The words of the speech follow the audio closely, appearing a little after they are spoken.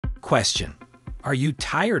Question: are you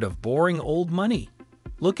tired of boring old money?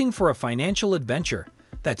 Looking for a financial adventure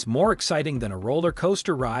that's more exciting than a roller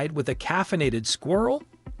coaster ride with a caffeinated squirrel?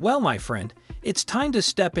 Well, my friend, it's time to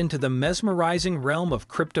step into the mesmerizing realm of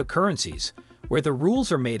cryptocurrencies, where the rules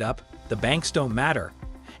are made up, the banks don't matter,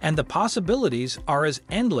 and the possibilities are as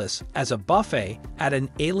endless as a buffet at an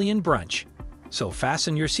alien brunch. So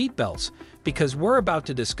fasten your seatbelts, because we're about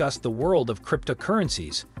to discuss the world of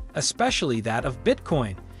cryptocurrencies, especially that of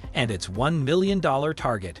Bitcoin, and its $1 million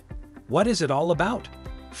target. What is it all about?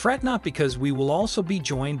 Fret not, because we will also be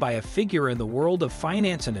joined by a figure in the world of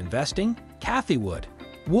finance and investing, Cathie Wood.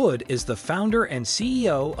 Wood is the founder and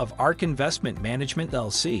CEO of Ark Investment Management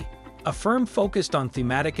LC, a firm focused on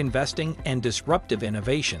thematic investing and disruptive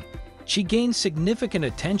innovation. She gained significant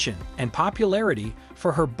attention and popularity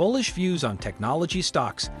for her bullish views on technology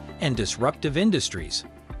stocks and disruptive industries.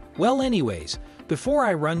 Well, anyways, before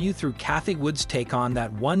I run you through Cathie Wood's take on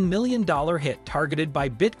that $1 million hit targeted by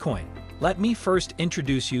Bitcoin, let me first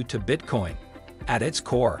introduce you to Bitcoin. At its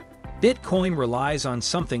core, Bitcoin relies on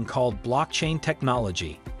something called blockchain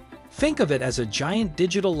technology. Think of it as a giant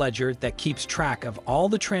digital ledger that keeps track of all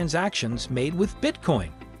the transactions made with Bitcoin.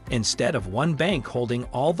 Instead of one bank holding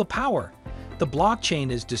all the power, the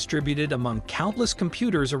blockchain is distributed among countless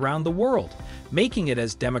computers around the world, making it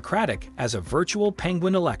as democratic as a virtual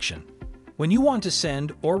penguin election. When you want to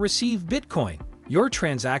send or receive Bitcoin, your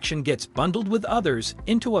transaction gets bundled with others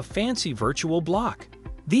into a fancy virtual block.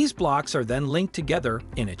 These blocks are then linked together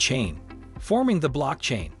in a chain, forming the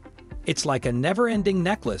blockchain. It's like a never-ending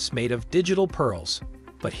necklace made of digital pearls.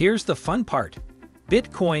 But here's the fun part.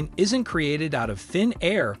 Bitcoin isn't created out of thin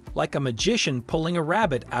air like a magician pulling a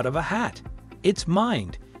rabbit out of a hat. It's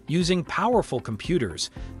mined using powerful computers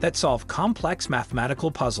that solve complex mathematical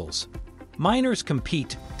puzzles. Miners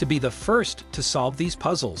compete to be the first to solve these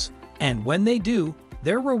puzzles, and when they do,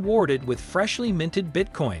 they're rewarded with freshly minted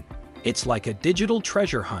Bitcoin. It's like a digital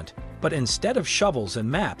treasure hunt, but instead of shovels and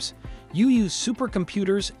maps, you use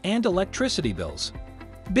supercomputers and electricity bills.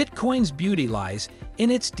 Bitcoin's beauty lies in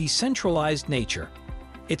its decentralized nature.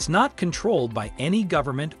 It's not controlled by any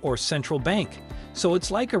government or central bank, so it's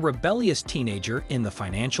like a rebellious teenager in the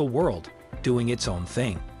financial world, doing its own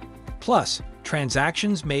thing. Plus,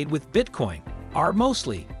 transactions made with Bitcoin are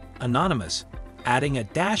mostly anonymous, adding a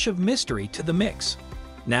dash of mystery to the mix.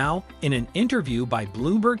 Now, in an interview by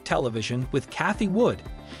Bloomberg Television with Cathie Wood,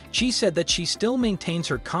 she said that she still maintains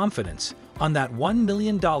her confidence on that $1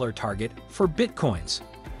 million target for Bitcoins.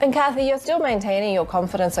 And Cathie, you're still maintaining your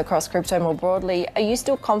confidence across crypto more broadly. Are you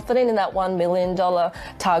still confident in that $1 million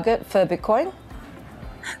target for Bitcoin?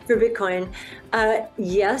 For Bitcoin,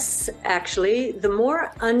 yes, actually. The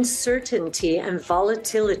more uncertainty and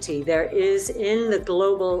volatility there is in the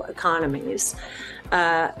global economies,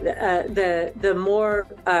 the more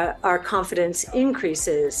our confidence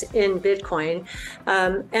increases in Bitcoin.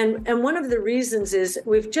 And one of the reasons is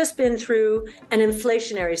we've just been through an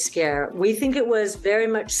inflationary scare. We think it was very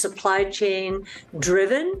much supply chain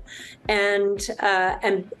driven, and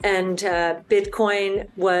Bitcoin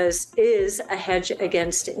is a hedge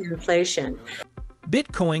against inflation.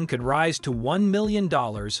 Bitcoin could rise to $1 million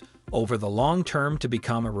over the long term to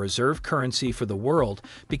become a reserve currency for the world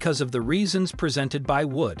because of the reasons presented by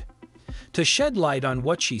Wood. To shed light on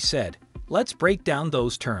what she said, let's break down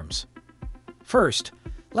those terms. First,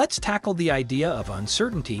 let's tackle the idea of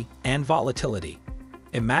uncertainty and volatility.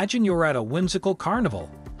 Imagine you're at a whimsical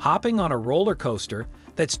carnival, hopping on a roller coaster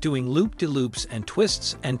that's doing loop-de-loops and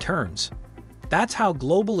twists and turns. That's how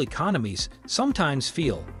global economies sometimes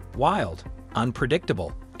feel: wild,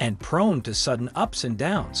 unpredictable, and prone to sudden ups and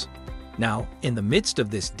downs. Now, in the midst of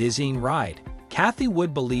this dizzying ride, Cathie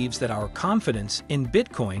Wood believes that our confidence in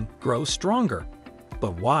Bitcoin grows stronger.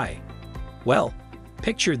 But why? Well,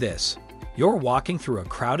 picture this. You're walking through a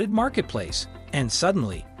crowded marketplace, and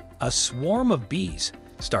suddenly, a swarm of bees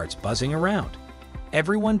starts buzzing around.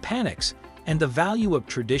 Everyone panics, and the value of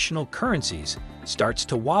traditional currencies starts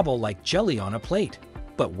to wobble like jelly on a plate.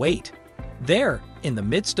 But wait, there, in the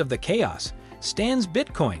midst of the chaos, stands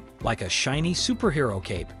Bitcoin like a shiny superhero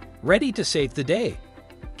cape, ready to save the day.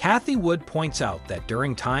 Cathie Wood points out that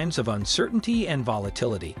during times of uncertainty and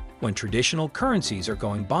volatility, when traditional currencies are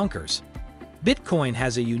going bonkers, Bitcoin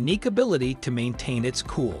has a unique ability to maintain its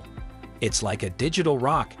cool. It's like a digital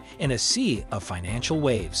rock in a sea of financial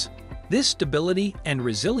waves. This stability and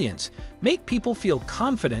resilience make people feel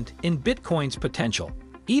confident in Bitcoin's potential,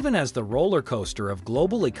 even as the roller coaster of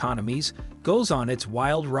global economies goes on its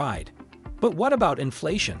wild ride. But what about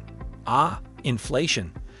inflation?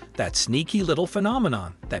 Inflation, that sneaky little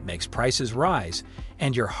phenomenon that makes prices rise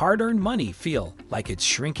and your hard-earned money feel like it's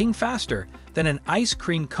shrinking faster than an ice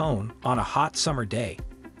cream cone on a hot summer day.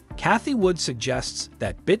 Cathie Wood suggests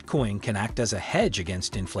that Bitcoin can act as a hedge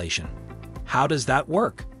against inflation. How does that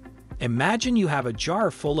work? Imagine you have a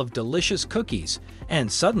jar full of delicious cookies,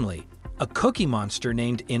 and suddenly, a cookie monster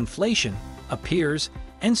named inflation appears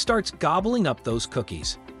and starts gobbling up those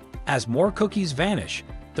cookies. As more cookies vanish,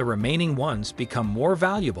 the remaining ones become more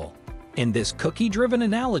valuable. In this cookie-driven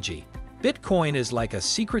analogy, Bitcoin is like a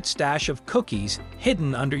secret stash of cookies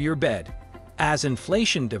hidden under your bed. As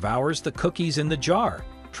inflation devours the cookies in the jar,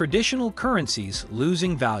 traditional currencies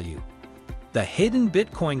losing value. The hidden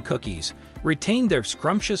Bitcoin cookies retain their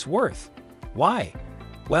scrumptious worth. Why?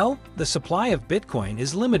 Well, the supply of Bitcoin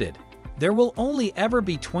is limited. There will only ever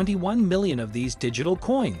be 21 million of these digital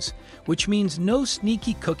coins, which means no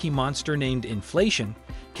sneaky cookie monster named inflation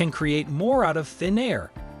can create more out of thin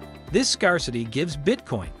air. This scarcity gives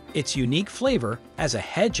Bitcoin its unique flavor as a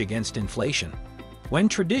hedge against inflation. When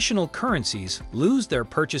traditional currencies lose their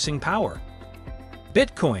purchasing power,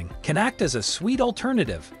 Bitcoin can act as a sweet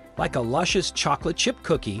alternative, like a luscious chocolate chip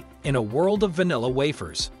cookie in a world of vanilla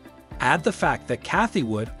wafers. Add the fact that Cathie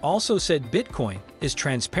Wood also said Bitcoin is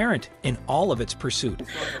transparent in all of its pursuit.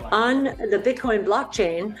 On the Bitcoin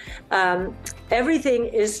blockchain, everything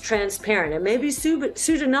is transparent. It may be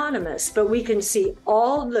pseudonymous, but we can see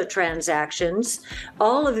all the transactions,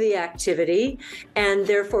 all of the activity, and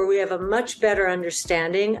therefore we have a much better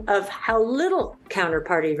understanding of how little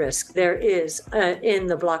counterparty risk there is in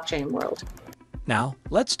the blockchain world. Now,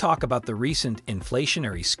 let's talk about the recent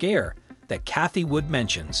inflationary scare that Cathie Wood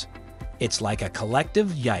mentions. It's like a collective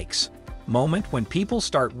yikes moment when people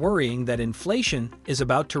start worrying that inflation is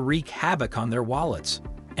about to wreak havoc on their wallets.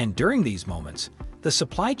 And during these moments, the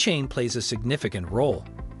supply chain plays a significant role.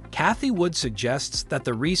 Cathie Wood suggests that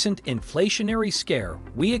the recent inflationary scare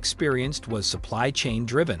we experienced was supply chain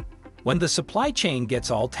driven. When the supply chain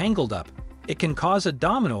gets all tangled up, it can cause a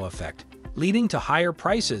domino effect, leading to higher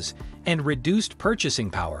prices and reduced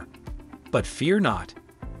purchasing power. But fear not.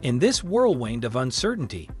 In this whirlwind of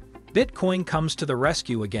uncertainty, Bitcoin comes to the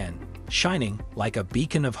rescue again, shining like a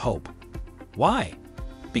beacon of hope. Why?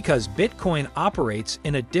 Because Bitcoin operates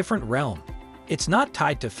in a different realm. It's not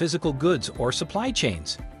tied to physical goods or supply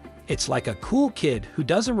chains. It's like a cool kid who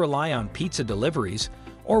doesn't rely on pizza deliveries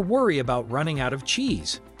or worry about running out of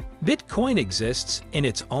cheese. Bitcoin exists in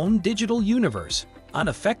its own digital universe,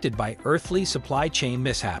 unaffected by earthly supply chain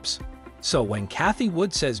mishaps. So when Cathie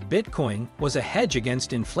Wood says Bitcoin was a hedge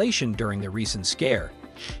against inflation during the recent scare,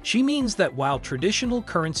 she means that while traditional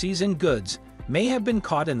currencies and goods may have been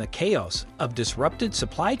caught in the chaos of disrupted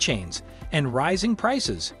supply chains and rising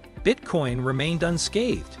prices, Bitcoin remained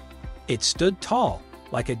unscathed. It stood tall,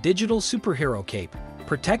 like a digital superhero cape,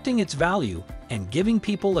 protecting its value and giving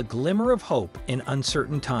people a glimmer of hope in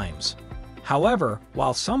uncertain times. However,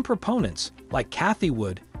 while some proponents, like Cathie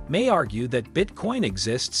Wood, may argue that Bitcoin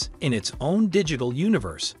exists in its own digital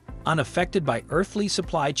universe, unaffected by earthly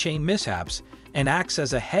supply chain mishaps, and acts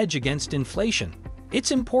as a hedge against inflation,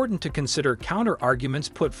 it's important to consider counter-arguments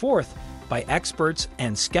put forth by experts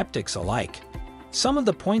and skeptics alike. Some of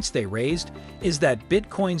the points they raised is that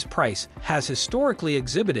Bitcoin's price has historically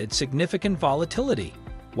exhibited significant volatility.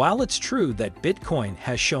 While it's true that Bitcoin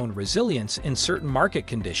has shown resilience in certain market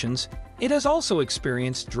conditions, it has also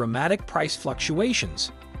experienced dramatic price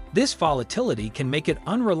fluctuations. This volatility can make it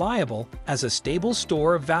unreliable as a stable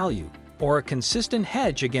store of value or a consistent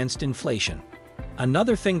hedge against inflation.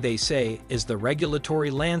 Another thing they say is the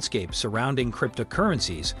regulatory landscape surrounding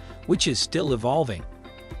cryptocurrencies, which is still evolving.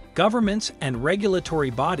 Governments and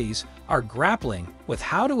regulatory bodies are grappling with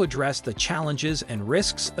how to address the challenges and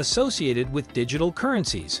risks associated with digital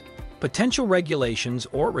currencies. Potential regulations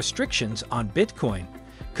or restrictions on Bitcoin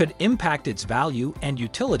could impact its value and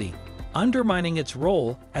utility, undermining its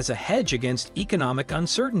role as a hedge against economic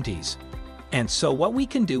uncertainties. And so what we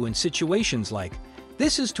can do in situations like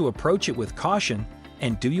this is to approach it with caution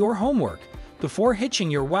and do your homework before hitching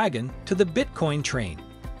your wagon to the Bitcoin train.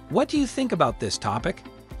 What do you think about this topic?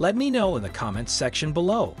 Let me know in the comments section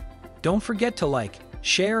below. Don't forget to like,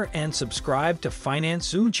 share, and subscribe to Finance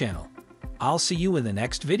Zoom channel. I'll see you in the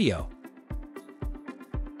next video.